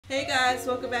Hey guys,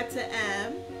 welcome back to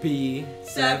P7.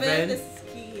 This is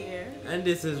Key here. And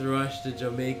this is Rush the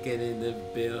Jamaican in the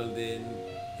building.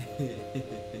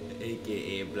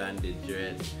 AKA Blonded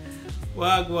Dread.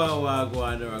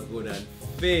 Wagwan are good and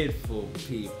faithful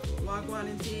people. Wagwan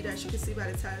indeed. As you can see by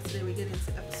the title today, we get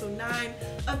into episode 9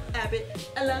 of Abbott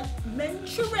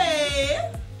Elementary.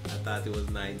 I thought it was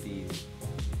 19.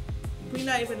 We're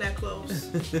not even that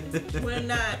close. We're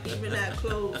not even that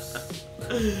close.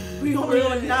 We only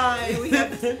on 9. We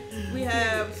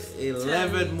have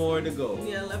 11 10. more to go.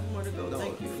 Yeah, 11 more to go. No,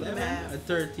 Thank you for the 11? math.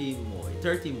 13 more.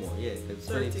 13 more, yeah, because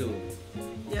 22.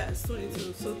 Yeah, it's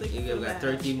 22. So thank you for the got math.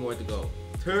 13 more to go.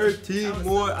 13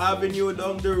 more avenue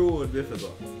down the road. We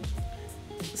forgot.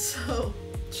 So,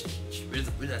 Where's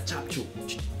that chop chew?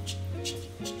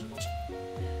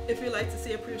 if you'd like to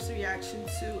see a previous reaction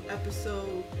to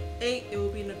episode 8, it will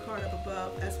be in the card up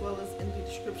above, as well as in the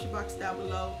description box down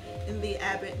below in the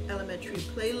Abbott Elementary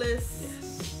playlist.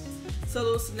 Yes. So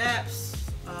those snaps,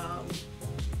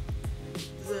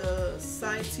 the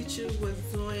science teacher was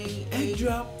doing Egg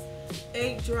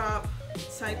drop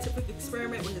scientific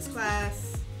experiment with his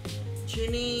class.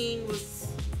 Janine,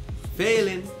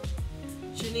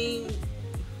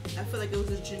 I feel like it was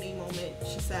a Janine moment.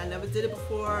 She said, I never did it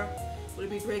before. Would it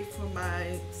be great for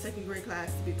my second grade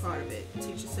class to be part of it? The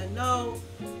teacher said no,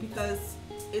 because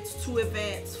it's too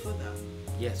advanced for them.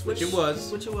 Yes, which it was.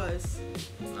 Which it was.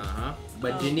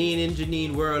 But Janine in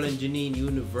Janine World and Janine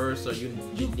Universe or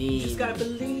Janine. You just gotta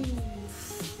believe.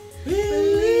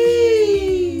 Believe.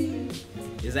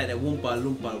 It's like the Oompa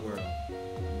Loompa world.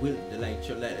 Like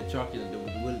the chocolate, the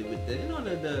Willy with the,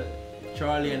 the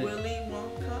Charlie and Willy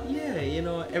Wonka. Yeah,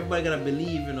 everybody gotta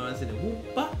believe, and say the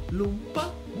Oompa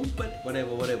Loompa, Oompa,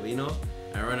 whatever,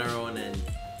 and run around and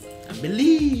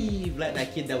believe, like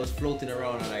that kid that was floating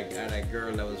around, or that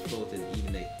girl that was floating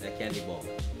eating that candy ball.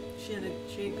 She had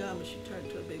gum and she turned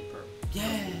to a big purple.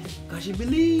 Yeah, cause she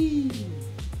believed.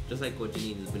 Just like what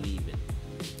Janine is believing.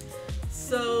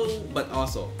 So, but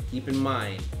also keep in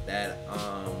mind that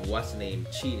what's the name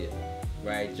cheated,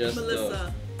 right?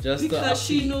 Melissa. Because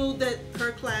she knew that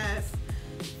her class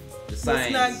was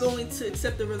not going to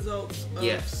accept the results of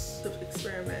the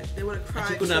experiment. They would have cried.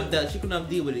 She couldn't have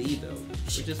deal with it either,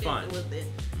 which is fine. With it.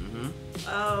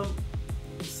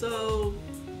 So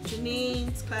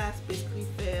Janine's class basically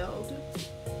failed,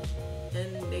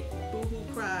 and they boo-hoo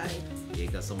cried. Yeah,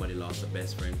 because somebody lost a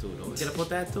best friend too. Don't forget about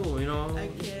that too. I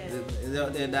can't.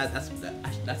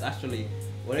 That's actually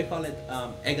what they call it.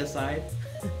 Egg-a-side.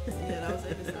 Yeah, that was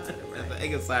egg-a-side. Right? That's the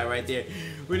egg-a-side right there.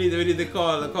 We need to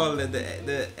call it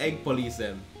the egg police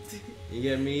them. You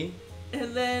get me?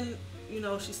 And then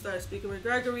she started speaking with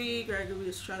Gregory. Gregory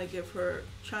is trying to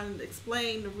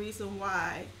explain the reason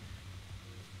why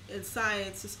in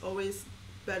science it's always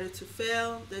better to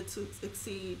fail than to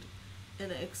succeed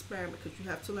in an experiment, because you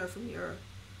have to learn from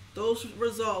those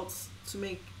results to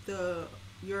make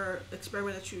your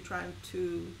experiment that you're trying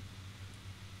to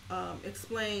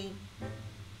explain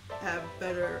have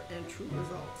better and true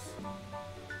results.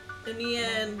 In the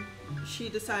end, she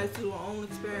decided to do her own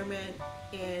experiment,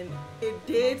 and it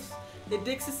did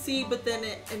succeed, but then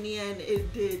in the end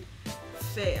it did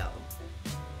fail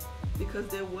because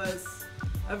there was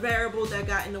a variable that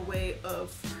got in the way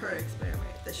of her experiment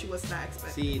that she was not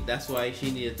expecting. See, that's why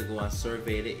she needed to go and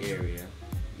survey the area,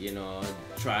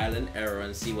 trial and error,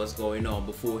 and see what's going on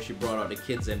before she brought out the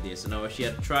kids in there. So now she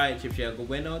had tried, she had to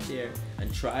go out there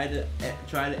and try the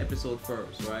episode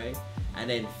first, right? And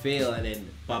then fail, and then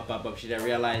pop. She didn't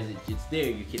realize it's there.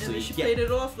 You can. And then she played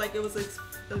it off like it was an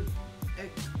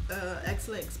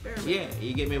excellent experiment. Yeah,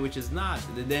 you get me, which is not.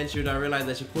 Then she didn't realize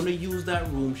that she couldn't use that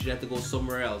room. She had to go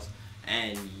somewhere else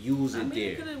and use it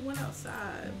there. You could have went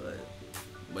outside, but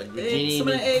some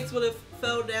of the eggs would have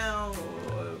fell down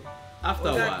or after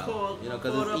a while, caught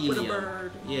because it's up helium. with a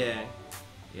bird. Yeah,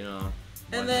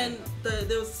 And then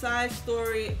there was a side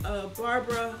story of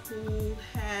Barbara, who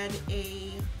had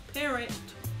a parent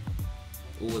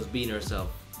who was being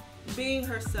herself,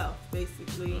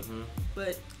 basically,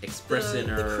 but expressing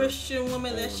the Christian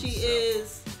woman that she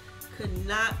is could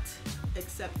not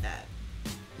accept that.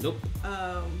 Nope.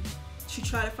 She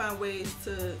tried to find ways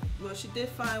to. Well, she did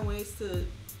find ways to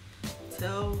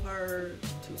tell her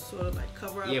to sort of like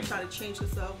cover up, try to change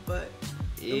herself, but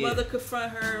the mother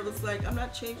confront her. It was like, I'm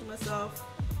not changing myself.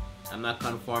 I'm not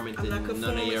conforming to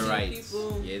none of your rights.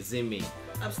 People. Yeah, ZIMI.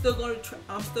 I'm still going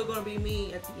to be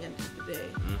me at the end of the day.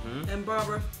 And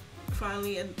Barbara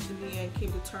finally, in the end,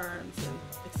 came to terms and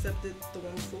accepted the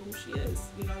woman for who she is.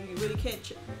 You really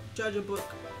can't judge a book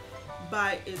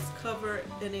by its cover,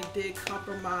 and it did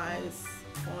compromise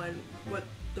on what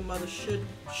the mother should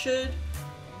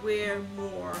wear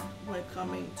more when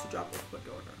coming to drop off her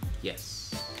daughter,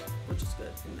 Yes. which is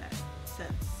good in that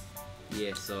sense.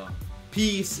 Yeah, so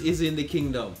peace is in the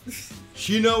kingdom.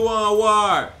 She no want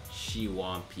war. She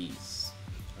want peace.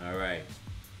 Alright.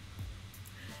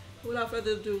 Without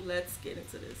further ado, let's get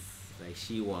into this. Like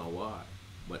she want war,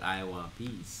 but I want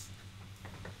peace.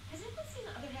 Has anyone seen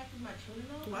the other half of my tuna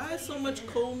roll? Why is so much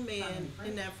cold man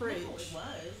in that fridge? No, it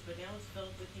was, but now it's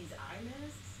filled with these eye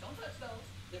masks. Don't touch those.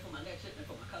 They're for my next shipment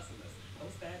for my customers.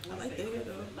 Those bad boys I like stay that, good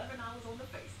though. for $11 on the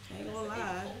face. Ain't And gonna that's a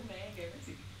lie. old man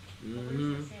guarantee.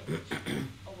 Mm-hmm. Sandwich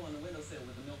over on the windowsill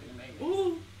with the milk and the mayonnaise.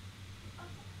 Ooh,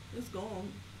 it's gone.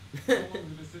 How long have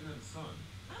you been sitting in the sun?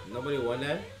 Nobody want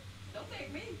that? Don't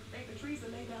thank me. Thank the trees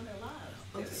that lay down their lives.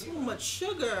 Oh, so much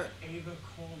sugar. Ava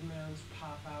Coldman's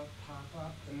pop out, pop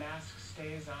up. The mask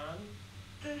stays on.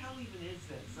 What the hell even is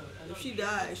this? So, If she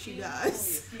dies, she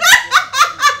dies.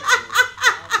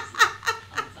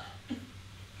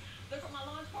 They're from my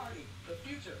launch party. The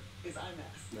future is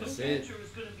IMAX. That's the it. future is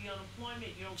going to be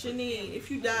unemployment. You don't Janine, if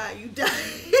you die, you die.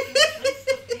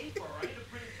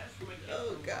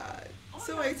 Oh God.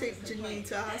 Somebody take Janine to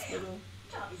the hospital.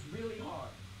 Job is really hard.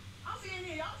 I'm seeing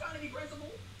here, y'all trying to be principal.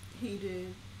 He did.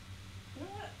 You know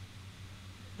what?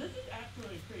 This is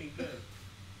actually pretty good.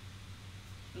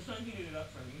 The sun heated it up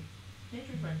for me.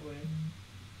 Nature's microwave.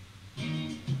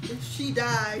 If she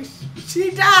dies,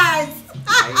 she dies.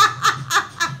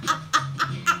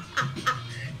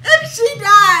 If she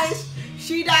dies,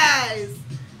 she dies.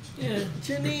 Yeah.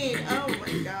 Janine, oh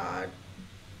my God.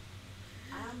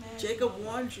 Jacob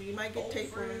warned you. You might get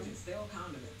tape from him. Stale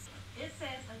condiments. It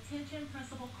says, attention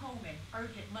Principal Coleman,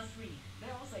 urgent, must read. They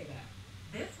all say that.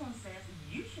 This one says,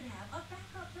 you should have a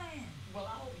backup plan. Well,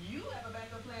 I hope you have a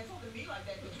backup plan talking to me like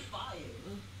that because you're fired.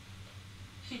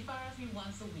 She fires me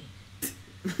once a week.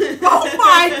 Oh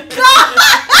my God!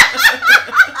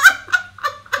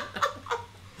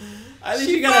 At least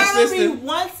She she got a fires me system.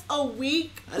 once a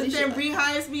week, At but least then she-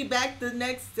 rehires me back the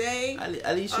next day.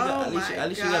 At least she Oh got. my At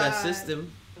least she got a God.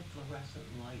 system. The fluorescent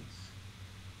lights.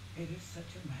 It is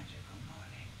such a magical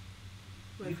morning.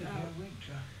 You could Without, hear a wig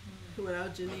drop.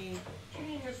 without Janine.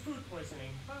 Janine has food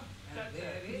poisoning. Oh, that's There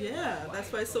it. it is. Yeah,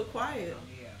 that's why it's so quiet.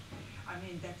 Yeah. I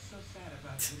mean, that's so sad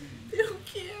about Janine. They don't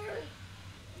care.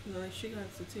 No, she got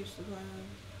to teach the class.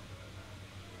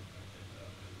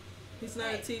 He's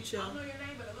not a teacher. I don't know your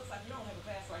name, but it looks like you don't have a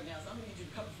class right now, so I'm gonna need you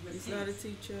to cover for Miss He's not a Keys.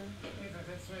 teacher. Ava,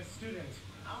 that's my student.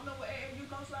 I don't know what AMU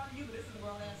comes out of you, but this is a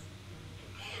grown ass.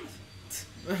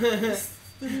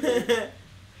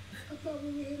 I thought we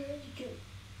were here to educate.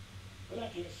 But I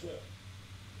can't sell.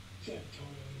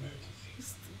 Janitorial emergency.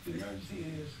 The emergency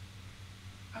is,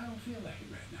 I don't feel like it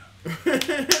right now.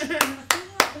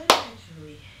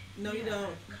 Actually. No, you don't.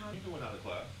 What are you doing out of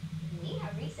class? We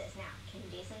have recess now. Can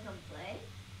Jason come play?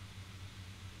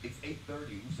 It's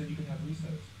 8:30. Who said you can have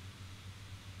recess?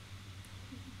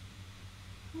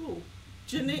 Who?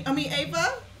 Janine? I mean,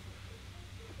 Ava?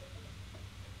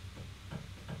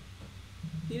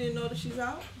 You didn't know that she's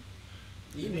out?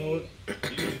 You know it.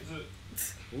 You need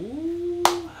to. Ooh.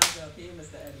 I felt here,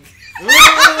 Mr. Eddie.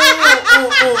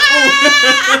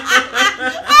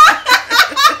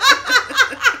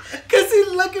 Because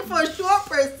he's looking for a short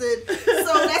person.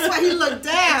 So that's why he looked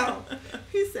down.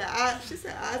 He said, she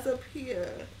said, eyes up here.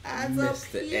 Eyes up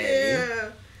Mr.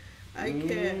 here. I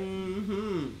can't.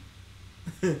 Mm-hmm.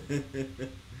 This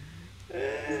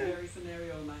very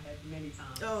scenario in my head many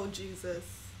times. Oh, Jesus.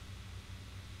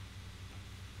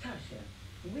 Tasha,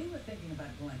 we were thinking about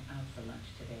going out for lunch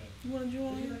today. You want to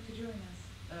Would you join? like to join us?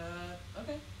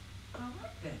 Okay. All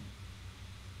right then.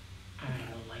 I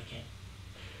don't like it.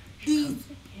 These- Comes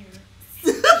here.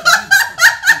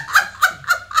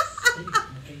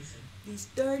 These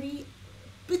dirty.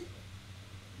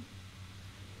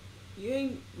 You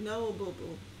ain't no boo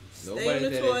boo. Stay Nobody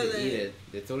in the told her to eat toilet. it.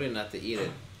 They told her not to eat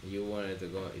it. You wanted to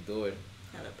go do it.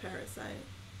 Got a parasite.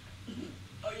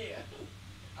 Oh yeah.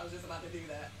 I was just about to do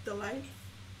that. The light.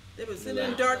 They were sitting The in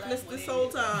light. darkness this whole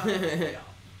time.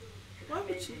 Why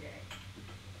would you?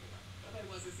 Nobody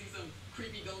wants to see some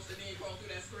creepy ghost and then crawl through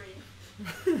that screen.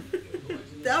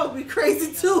 That would be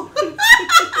crazy too. Boring.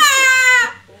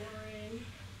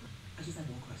 I just have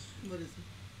one question. What is it?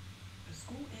 Does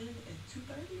school end at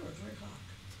 2:30 or 3 o'clock?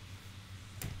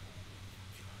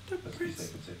 Let's be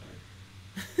safe and say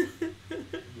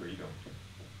Where you going?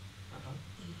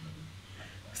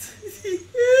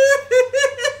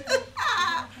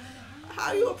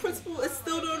 How you a principal and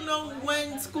still don't know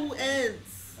when school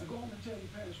ends? Now go home and tell your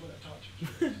parents what I taught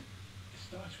you. It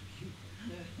starts with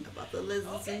you. About the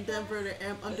lizards in Denver, the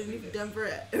underneath this. Denver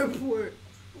airport.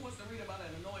 Who wants to read about an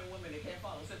annoying woman that can't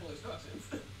follow simple instructions?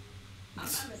 I'm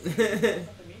not necessarily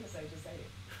something mean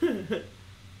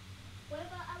What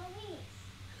about Eloise?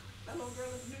 That little girl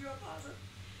in the New York Plaza?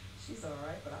 She's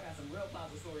alright, but I got some real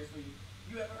Plaza stories for you.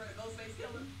 You ever heard of Ghostface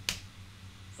Killer?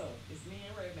 So, it's me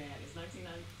and Redman. It's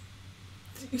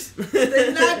 1990.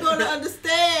 They're not gonna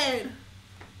understand.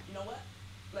 You know what?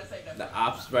 Let's say that. The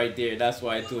ops right there. That's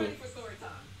why Who's too. ready for story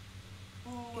time?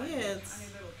 Oh, Yes. tiny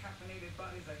little caffeinated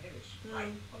bodies are hellish.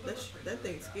 Mm, that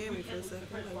thing scared me for a second.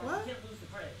 I'm like, what? We can't lose the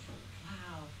fridge.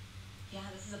 Wow. Yeah,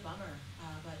 this is a bummer.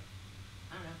 But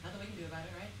I don't know. Nothing we can do about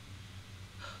it, right?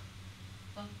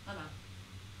 Well, I'm out.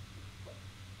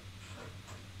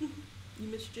 You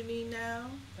miss Janine now?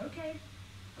 Okay,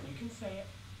 you can say it.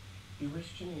 You wish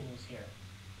Janine was here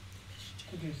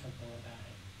to do something about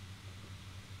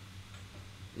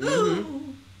it.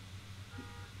 Mm-hmm.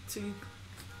 To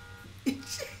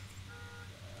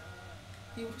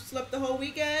you slept the whole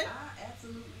weekend? I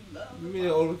absolutely love You the mean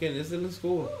the old weekend is still in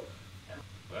school?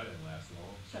 But that didn't last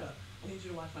long. Shut up. I need you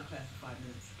to watch my class for 5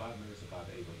 minutes. 5 minutes, about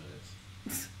 8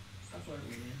 minutes. Stop flirting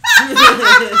with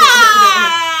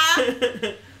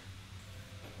me.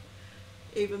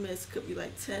 Ava minutes could be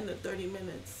like 10 to 30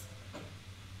 minutes.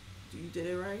 You did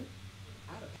it right?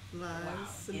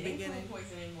 Lies in the Getting beginning. food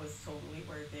poisoning was totally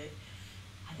worth it.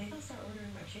 I think I'll start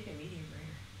ordering my chicken medium rare.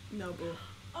 No, boo.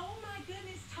 Oh my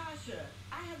goodness, Tasha.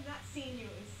 I have not seen you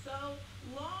in so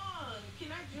long.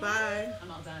 Can I join? Bye.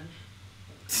 I'm all done.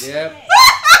 Yep.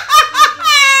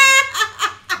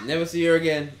 Never see her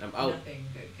again. I'm out. Nothing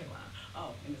good came out.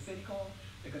 Oh, and the city call,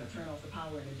 they're going to turn off the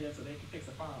power in the gym so they can fix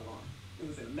a fire alarm. It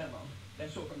was in a memo.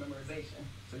 That's short for memorization.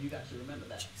 So you guys should remember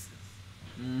that.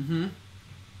 Mm-hmm.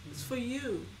 It's for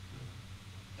you.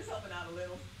 It's helping out a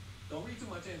little. Don't read too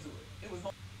much into it. It was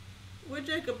Where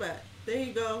Jacob at? There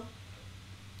you go.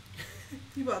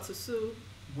 You about to sue.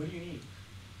 What do you need?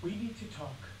 We need to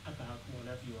talk about one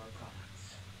of your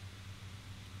products.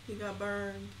 He got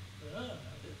burned.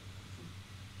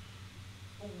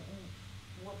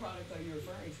 What product are you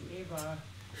referring to? Ava,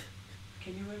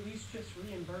 can you at least just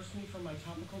reimburse me for my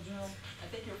topical gel? I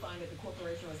think you'll find that the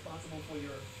corporation responsible for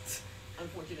your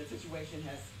unfortunate situation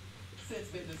has since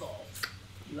been dissolved.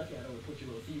 You're lucky I don't want to put you a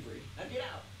little thievery. Now get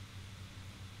out.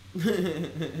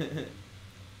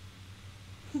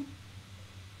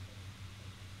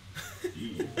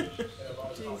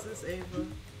 Jesus, Ava.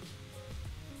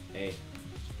 Hey, you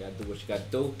gotta do what you gotta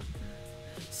do.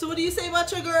 So what do you say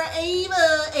about your girl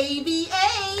Ava?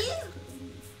 ABA?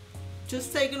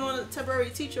 Just taking on a temporary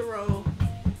teacher role,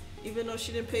 even though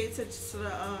she didn't pay attention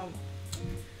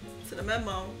to the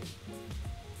memo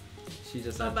She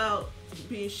just had, about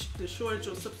being the shortage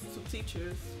of substitute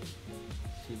teachers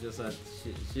she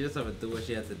just have to do what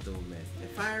she had to do, man. and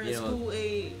firing You know, school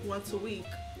aide once a week.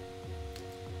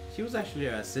 She was actually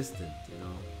her assistant, you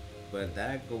know. But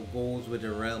that goes with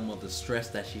the realm of the stress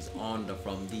that she's under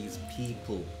from these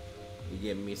people. You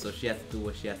get me? So she had to do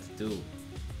what she had to do.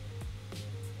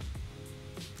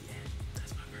 Yeah,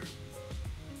 that's my girl.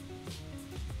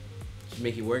 She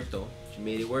make it work though. She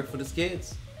made it work for the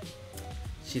kids.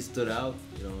 She stood out,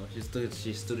 you know.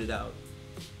 She stood it out.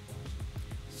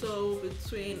 So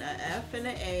between an F and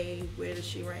an A, where does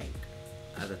she rank?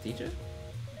 As a teacher?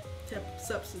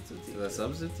 Substitute teacher. As a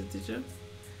substitute teacher?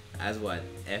 As what?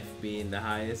 F being the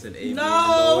highest and A being the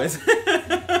No! lowest?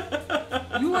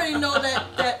 You already know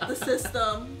that the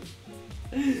system.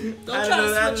 Don't I try don't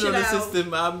to know switch it the out.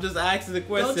 system. I'm just asking the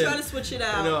question. Don't try to switch it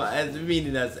out. You know, as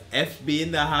meaning as F being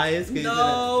the highest,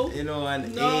 No. you know,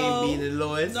 and No. A being the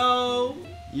lowest. No.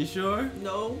 You sure?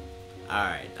 No. All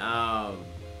right. All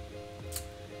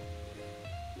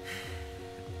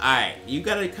right. You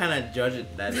gotta kind of judge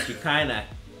it that she kind of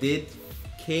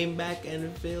came back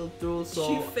and failed through. So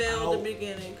She failed in the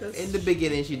beginning. Cause in the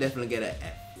beginning, she definitely get an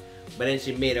F, but then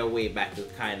she made her way back to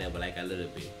kind of like a little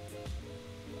bit,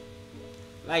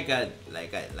 like a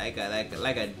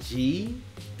G.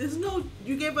 there's no.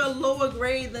 You gave her a lower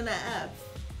grade than an F.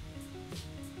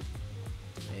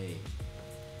 Hey,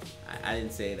 I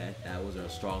didn't say that was her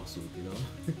strong suit, you know.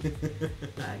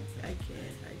 I can't.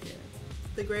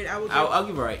 The grade I would. I'll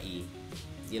give her an E,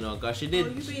 you know, cause she did.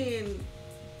 Oh, you being.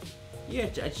 Yeah,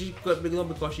 she got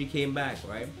because she came back,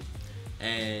 right?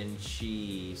 And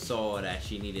she saw that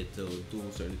she needed to do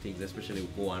certain things, especially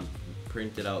go on,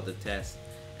 printed out the test,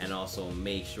 and also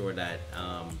make sure that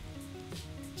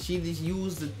she just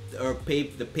used the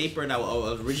paper that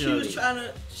was originally.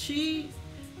 She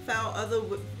found other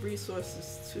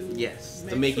resources to. Yes,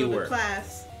 to make sure it the work.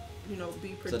 class, be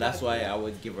productive. So that's why I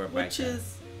would give her back. Which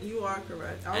is. You are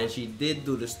correct. And she did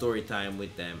do the story time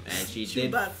with them, and she did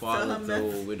about to follow tell her through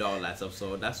method. with all that stuff.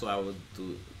 So that's why I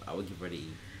would give her the E.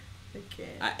 Okay.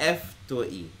 A F to a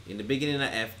E. In the beginning, a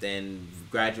F, then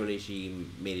gradually she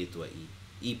made it to a E.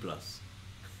 E plus.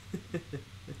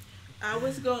 I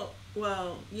was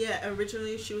well, yeah,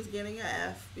 originally she was getting an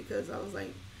F because I was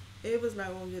like, Ava's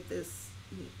not gonna get this,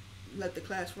 let the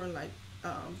class run like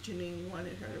Janine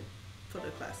wanted her for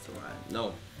the class to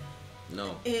run.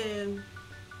 No. And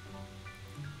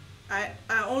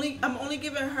I'm only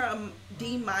giving her a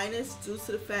D minus due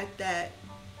to the fact that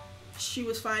she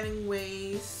was finding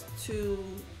ways to,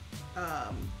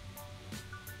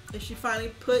 and she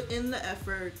finally put in the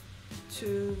effort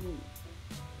to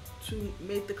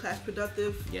make the class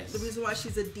productive. Yes. The reason why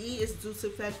she's a D is due to the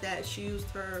fact that she used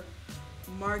her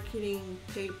marketing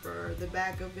paper, the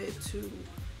back of it, to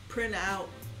print out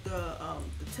the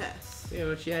test. Yeah,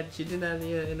 but she didn't have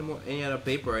any other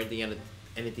paper or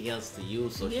anything else to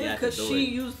use, so she had to do it. because she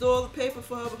used all the paper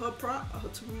for her product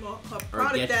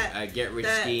or get rich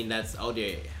scheme that's out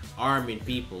there arming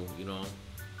people, you know.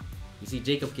 You see,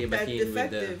 Jacob came back in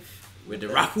with the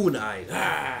raccoon eyes,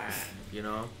 you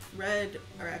know. Red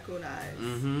raccoon eyes.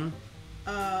 Mm-hmm.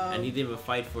 And he didn't even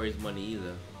fight for his money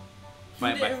either.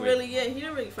 He didn't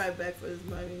really fight back for his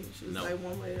money. She was like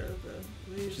one way or the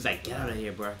other. She's like, get out of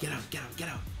here, bro. Get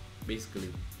out. Basically.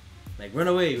 Like, run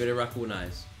away with the raccoon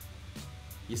eyes.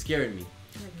 You're scaring me.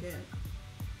 I can't.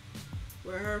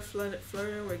 With her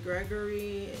flirting with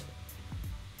Gregory.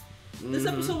 This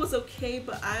episode was okay,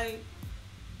 but I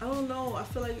don't know. I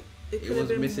feel like it could have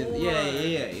been missing, more.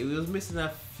 Yeah. It was missing a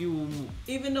few.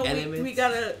 Even though we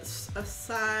got a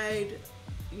side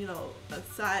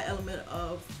element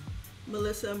of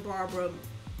Melissa and Barbara,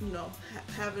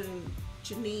 having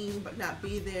Janine but not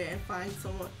be there and find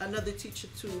another teacher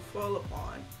to fall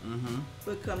upon. Mm-hmm.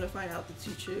 But come to find out, the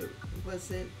teacher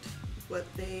wasn't what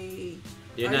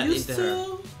they're not used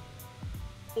into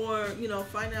to, or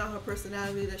finding out her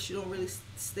personality, that she don't really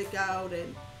stick out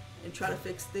and try to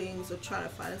fix things or try to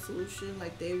find a solution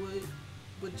like they would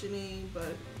with Janine.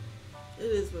 But it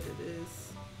is what it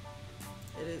is.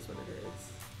 It is what it is.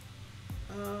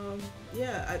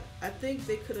 Yeah, I think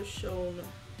they could have shown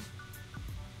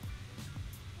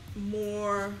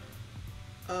more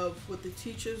of what the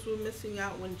teachers were missing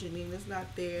out when Janine is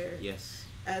not there. Yes.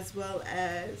 As well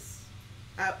as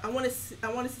I wanted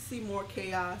to see more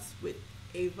chaos with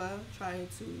Ava trying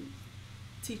to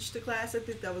teach the class. I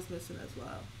think that was missing as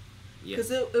well. Yes.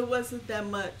 Because it wasn't that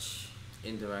much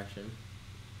interaction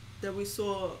that we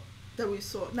saw,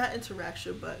 not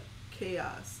interaction, but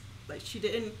chaos. Like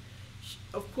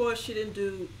of course she didn't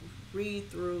do read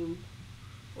through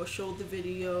or show the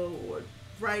video or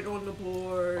write on the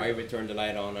board. Or even turn the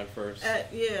light on at first.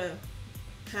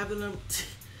 Having them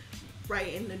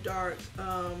write in the dark.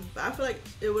 But I feel like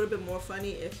it would have been more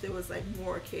funny if there was like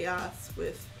more chaos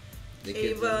with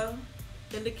Ava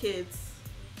and the kids,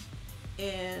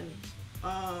 and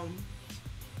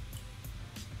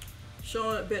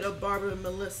showing a bit of Barbara and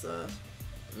Melissa.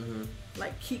 Mm-hmm.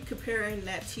 Like keep comparing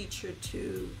that teacher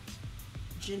to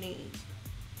Janine.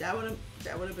 That would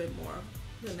have been more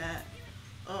than that.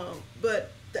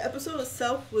 But the episode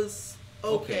itself was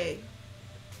okay,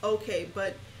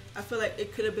 but I feel like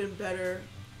it could have been better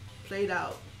played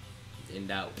out in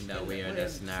that way or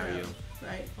that scenario.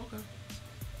 Right. Okay.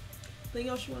 Anything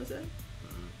else you want to say?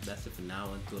 That's it for now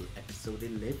until episode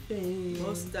 11.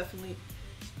 Most definitely.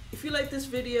 If you like this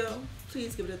video,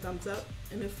 please give it a thumbs up.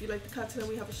 And if you like the content that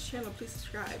we have on this channel, please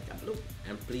subscribe down below.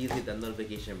 And please hit that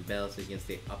notification bell so you can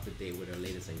stay up to date with our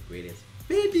latest and greatest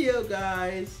video,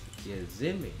 guys. Yeah,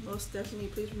 ZIMI. Most definitely.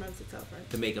 Please remember to tell a friend.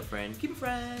 To make a friend. Keep a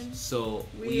friend. So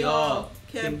we all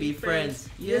can be friends.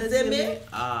 Yes, ZIMI.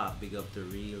 Big up to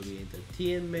Real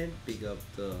Entertainment. Big up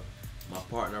to my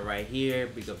partner right here.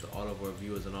 Big up to all of our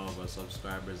viewers and all of our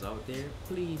subscribers out there.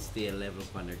 Please stay level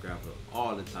up on the gravel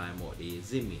all the time out there.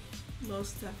 ZIMI.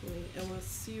 Most definitely. And we'll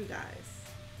see you guys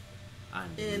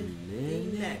in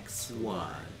the next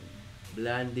one.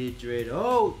 Blondie dread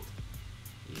out.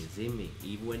 You see me?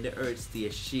 Even when the earth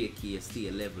stays shaky, you stay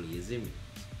level. You see me?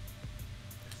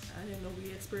 I didn't know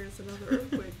we experienced another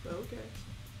earthquake, but okay.